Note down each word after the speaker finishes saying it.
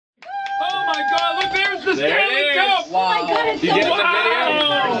has the Stanley Cup! Wow. Oh my God, it's so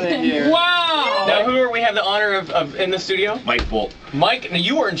video? Wow! Now, who are we have the honor of in the studio? Mike Bolt. Mike, now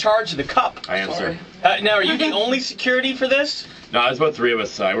you were in charge of the cup. I am, sir. Now, are you the only security for this? No, there's about 3 of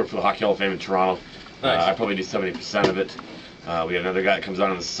us. I work for the Hockey Hall of Fame in Toronto. Nice. I probably do 70% of it. We have another guy that comes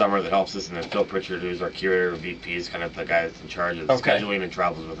on in the summer that helps us, and then Phil Pritchard, who's our curator, VP, is kind of the guy that's in charge of the scheduling and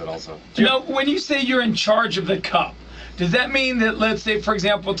travels with it also. Now, when you say you're in charge of the cup, does that mean that, let's say, for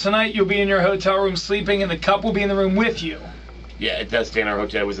example, tonight you'll be in your hotel room sleeping and the cup will be in the room with you? Yeah, it does stay in our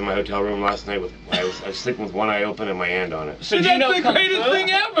hotel. I was in my hotel room last night. I was sleeping with one eye open and my hand on it. So that's the greatest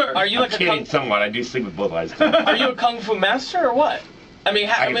thing ever! Are you like kidding somewhat. I do sleep with both eyes. Are you a kung fu master or what? I mean,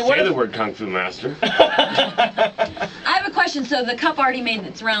 I can say the word kung fu master. I have a question. So the cup already made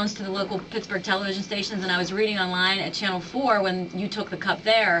its rounds to the local Pittsburgh television stations, and I was reading online at Channel 4 when you took the cup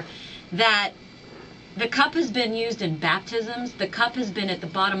there that the cup has been used in baptisms. The cup has been at the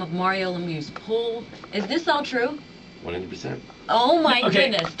bottom of Mario Lemieux's pool. Is this all true? 100%. Oh my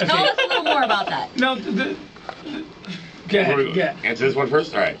goodness. Tell us a little more about that. No, go ahead. Yeah. Answer this one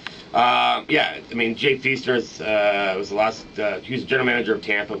first? All right. Yeah, I mean, Jay Feaster was the last, he was the general manager of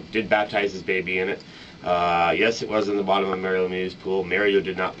Tampa, did baptize his baby in it. Yes, it was in the bottom of Mario Lemieux's pool. Mario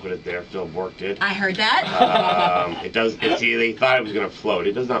did not put it there. Phil Bork did. I heard that. They thought it was going to float.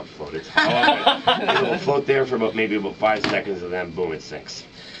 It does not float. It's hollow. It will float there for maybe about 5 seconds, and then boom, it sinks.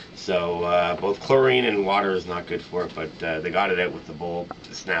 So both chlorine and water is not good for it, but they got it out with the bowl,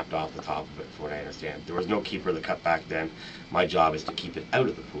 snapped off the top of it, from what I understand. There was no keeper of the cup back then. My job is to keep it out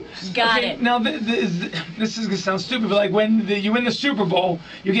of the pools. Got it. Now, this is going to sound stupid, but like when you win the Super Bowl,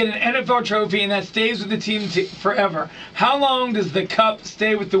 you get an NFL trophy, and that stays with the team forever. How long does the cup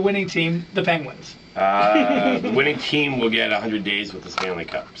stay with the winning team, the Penguins? The winning team will get 100 days with the Stanley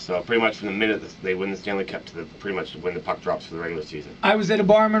Cup. So pretty much from the minute they win the Stanley Cup to pretty much when the puck drops for the regular season. I was at a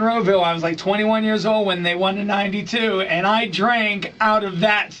bar in Monroeville. I was like 21 years old when they won in '92, and I drank out of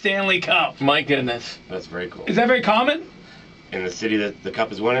that Stanley Cup. My goodness. That's very cool. Is that very common? In the city that the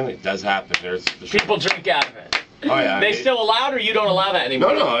cup is winning, it does happen. There's people drink out of it. Oh yeah. They still allowed, or you don't allow that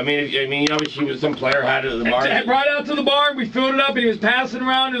anymore? No. I mean, obviously, some player had it at the bar. I brought it out to the bar. We filled it up, and he was passing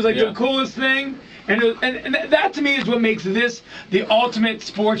around. It was like the coolest thing. And that to me is what makes this the ultimate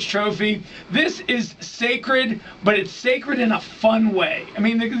sports trophy. This is sacred, but it's sacred in a fun way. I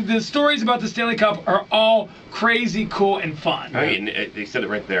mean, the stories about the Stanley Cup are all crazy, cool, and fun. I mean, they said it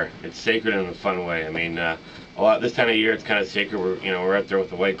right there. It's sacred in a fun way. I mean, this time of year it's kind of sacred. We're out there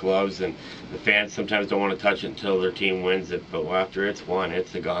with the white gloves, and the fans sometimes don't want to touch it until their team wins it. But after it's won,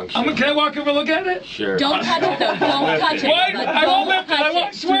 it's the gong show. Can I walk over and look at it? Sure. Don't touch it though. Don't touch it. Why? I won't lift it.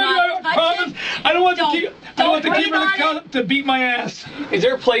 I swear to you, I promise. I don't want the keeper to beat my ass. Is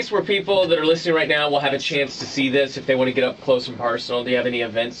there a place where people that are listening right now will have a chance to see this if they want to get up close and personal? Do you have any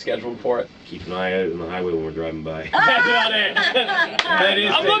events scheduled for it? Keep an eye out on the highway when we're driving by.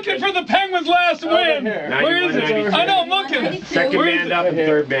 I'm looking for the Penguins' last win. Where is it? I know, I'm looking. Second band up and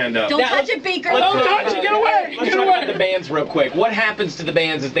third band up. Don't touch it, Baker. Don't touch it. Get away. Let's talk about the bands real quick. What happens to the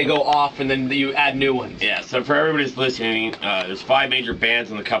bands as they go off and then you add new ones? Yeah, so for everybody that's listening, there's 5 major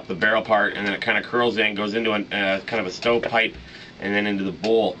bands in the cup, the barrel part, and then it kind of curls in, goes into kind of a stovepipe, and then into the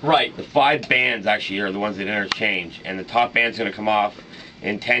bowl. Right. The 5 bands actually are the ones that interchange, and the top band's going to come off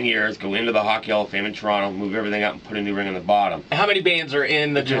in 10 years, go into the Hockey Hall of Fame in Toronto, move everything up, and put a new ring on the bottom. How many bands are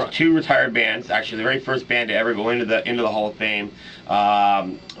in the? There's 2 retired bands. Actually, the very first band to ever go into the Hall of Fame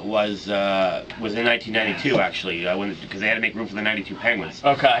was in 1992. Actually, because they had to make room for the '92 Penguins.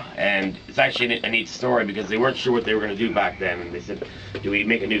 Okay. And it's actually a neat story because they weren't sure what they were going to do back then, and they said, "Do we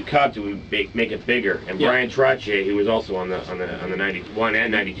make a new cup? Do we make it bigger?" And Brian Trottier, who was also on the 91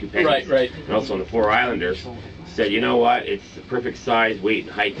 and 92 Penguins, right, and also on the 4 Islanders, said, "You know what? It's the perfect size, weight,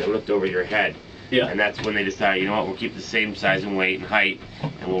 and height to lift over your head." Yeah. And that's when they decided, you know what, we'll keep the same size and weight and height,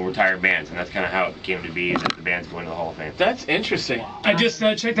 and we'll retire bands. And that's kind of how it came to be that the bands go into the Hall of Fame. That's interesting. I just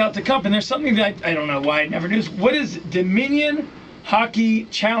checked out the cup, and there's something that I don't know why I never knew. What is Dominion Hockey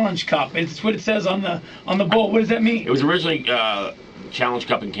Challenge Cup? It's what it says on the bowl. What does that mean? It was originally Challenge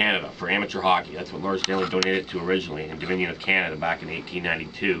Cup in Canada for amateur hockey. That's what Lord Stanley donated to originally, and Dominion of Canada back in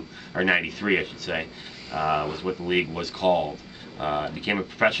 1892, or 93 I should say, was what the league was called. It became a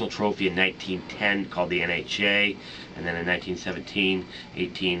professional trophy in 1910 called the NHA, and then in 1917,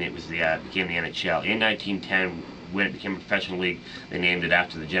 18 it was became the NHL. In 1910, when it became a professional league, they named it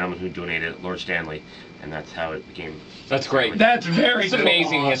after the gentleman who donated it, Lord Stanley, and that's how it became. That's great. That's very It's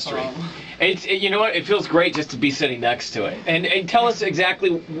amazing history. It's you know what? It feels great just to be sitting next to it. And tell us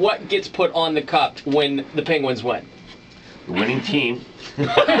exactly what gets put on the cup when the Penguins win. The winning team.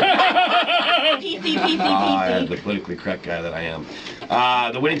 PC. The politically correct guy that I am.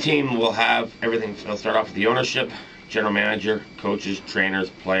 The winning team will have everything. They'll start off with the ownership, general manager, coaches, trainers,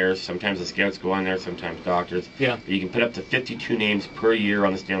 players. Sometimes the scouts go on there, sometimes doctors. Yeah. You can put up to 52 names per year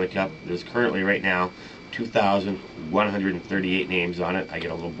on the Stanley Cup. There's currently right now 2,138 names on it. I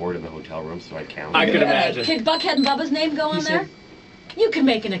get a little bored in the hotel room, so I count. I could imagine. Could BuckHead and Bubba's name go on there? You could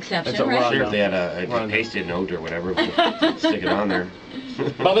make an exception, That's what right? Ron Sure, if they had a pasted note or whatever, we'll stick it on there.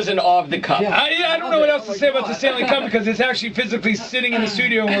 Bubba's in awe of the cup. Yeah, I don't know what else to say about the Stanley Cup because it's actually physically sitting in the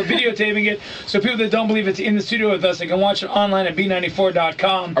studio and we're videotaping it. So people that don't believe it's in the studio with us, they can watch it online at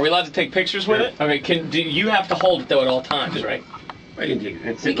B94.com. Are we allowed to take pictures with it? Okay, do you have to hold it though at all times, right? You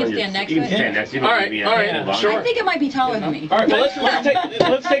can stand next to it? stand next to it. All right, sure. I think it might be taller than me. All right, well,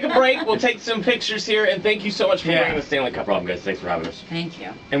 let's take a break. We'll take some pictures here, and thank you so much for bringing the Stanley Cup. No problem, guys. Thanks for having us. Thank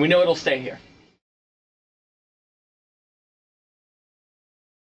you. And we know it'll stay here.